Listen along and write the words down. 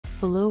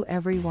Hello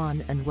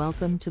everyone and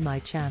welcome to my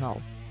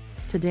channel.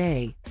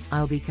 Today,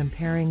 I'll be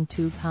comparing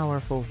two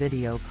powerful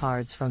video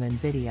cards from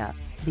Nvidia,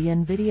 the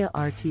Nvidia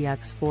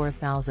RTX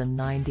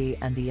 4090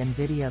 and the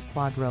Nvidia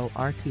Quadro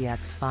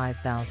RTX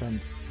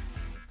 5000.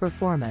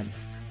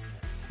 Performance.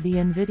 The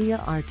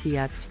Nvidia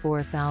RTX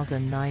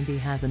 4090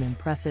 has an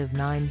impressive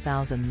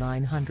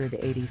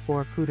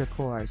 9,984 CUDA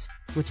cores,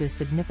 which is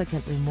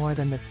significantly more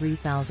than the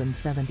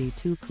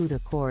 3,072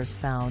 CUDA cores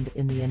found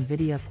in the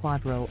Nvidia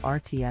Quadro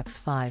RTX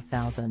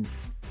 5000.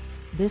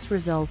 This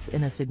results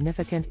in a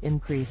significant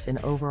increase in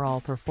overall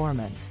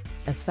performance,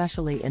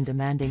 especially in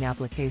demanding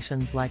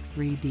applications like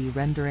 3D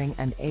rendering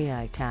and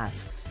AI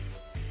tasks.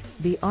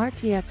 The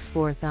RTX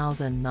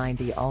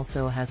 4090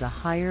 also has a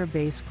higher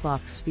base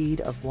clock speed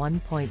of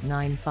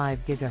 1.95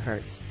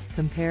 GHz,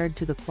 compared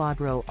to the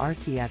Quadro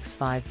RTX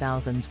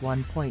 5000's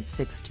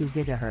 1.62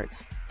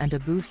 GHz, and a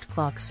boost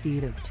clock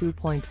speed of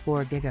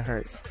 2.4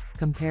 GHz,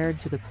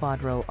 compared to the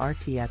Quadro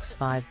RTX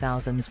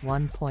 5000's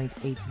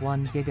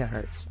 1.81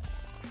 GHz.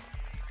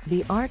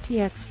 The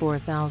RTX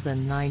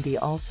 4090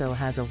 also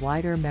has a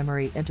wider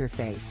memory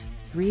interface,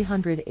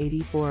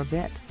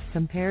 384-bit,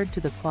 compared to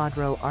the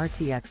Quadro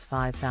RTX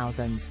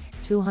 5000's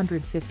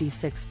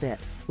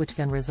 256-bit, which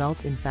can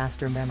result in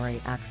faster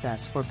memory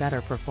access for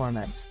better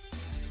performance.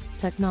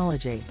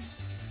 Technology.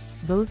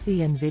 Both the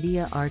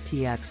Nvidia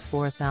RTX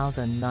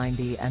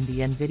 4090 and the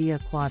Nvidia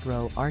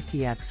Quadro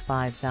RTX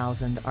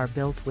 5000 are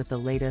built with the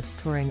latest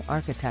Turing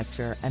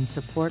architecture and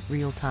support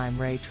real-time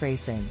ray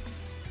tracing.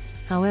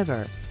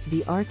 However,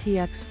 the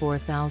RTX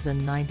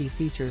 4090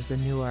 features the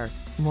newer,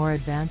 more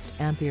advanced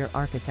Ampere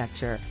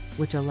architecture,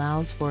 which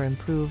allows for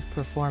improved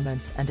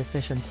performance and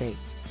efficiency.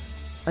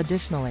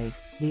 Additionally,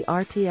 the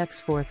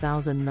RTX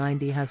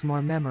 4090 has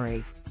more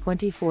memory,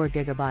 24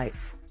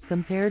 GB,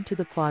 compared to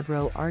the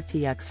Quadro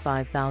RTX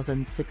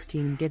 5000's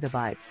 16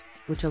 GB,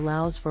 which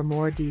allows for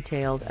more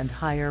detailed and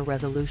higher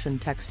resolution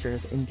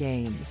textures in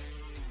games.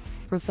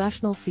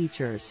 Professional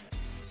features.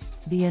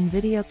 The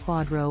Nvidia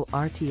Quadro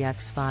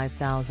RTX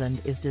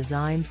 5000 is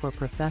designed for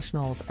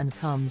professionals and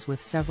comes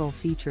with several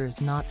features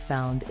not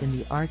found in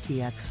the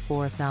RTX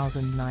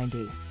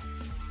 4090.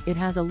 It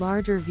has a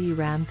larger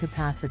VRAM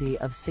capacity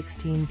of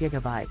 16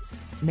 GB,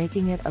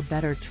 making it a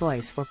better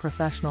choice for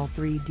professional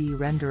 3D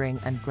rendering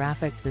and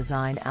graphic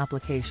design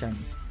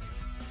applications.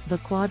 The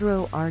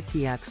Quadro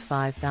RTX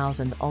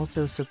 5000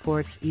 also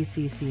supports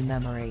ECC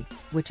memory,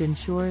 which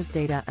ensures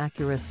data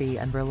accuracy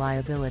and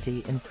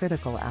reliability in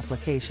critical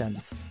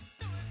applications.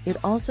 It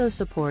also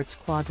supports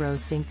Quadro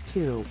Sync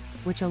 2,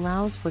 which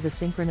allows for the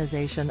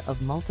synchronization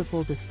of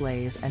multiple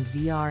displays and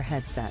VR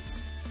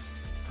headsets.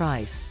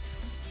 Price.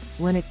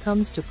 When it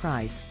comes to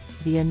price,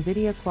 the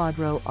Nvidia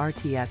Quadro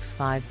RTX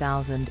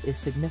 5000 is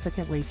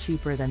significantly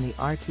cheaper than the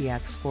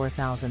RTX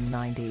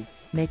 4090,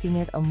 making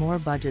it a more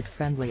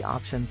budget-friendly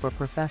option for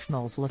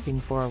professionals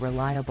looking for a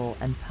reliable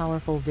and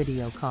powerful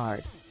video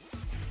card.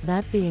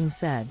 That being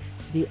said,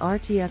 the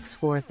RTX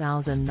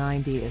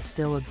 4090 is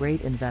still a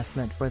great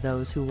investment for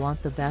those who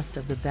want the best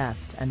of the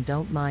best and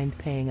don't mind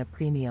paying a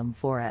premium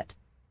for it.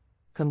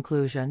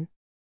 Conclusion?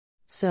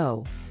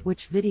 So,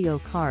 which video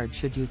card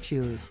should you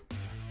choose?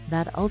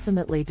 That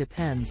ultimately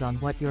depends on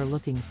what you're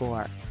looking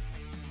for.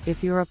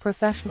 If you're a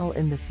professional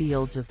in the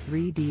fields of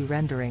 3D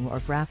rendering or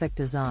graphic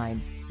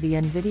design, the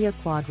Nvidia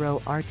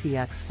Quadro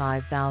RTX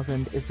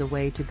 5000 is the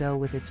way to go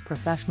with its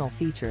professional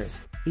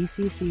features,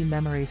 ECC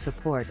memory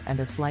support and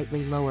a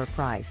slightly lower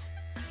price.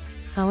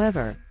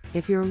 However,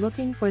 if you're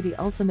looking for the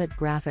ultimate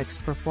graphics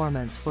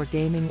performance for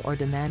gaming or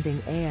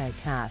demanding AI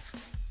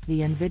tasks,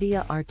 the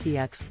Nvidia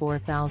RTX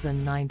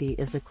 4090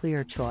 is the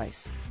clear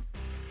choice.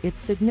 It's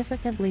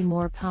significantly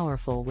more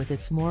powerful with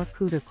its more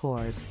CUDA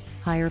cores,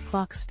 higher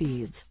clock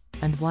speeds,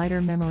 and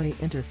wider memory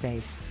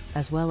interface,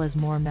 as well as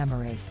more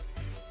memory.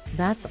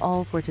 That's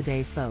all for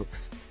today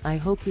folks. I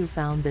hope you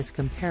found this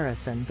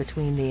comparison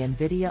between the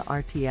Nvidia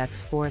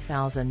RTX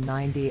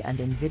 4090 and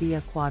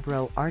Nvidia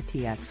Quadro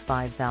RTX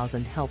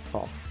 5000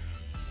 helpful.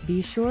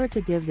 Be sure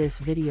to give this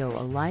video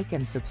a like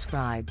and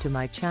subscribe to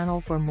my channel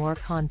for more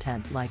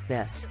content like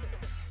this.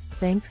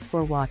 Thanks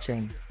for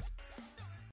watching.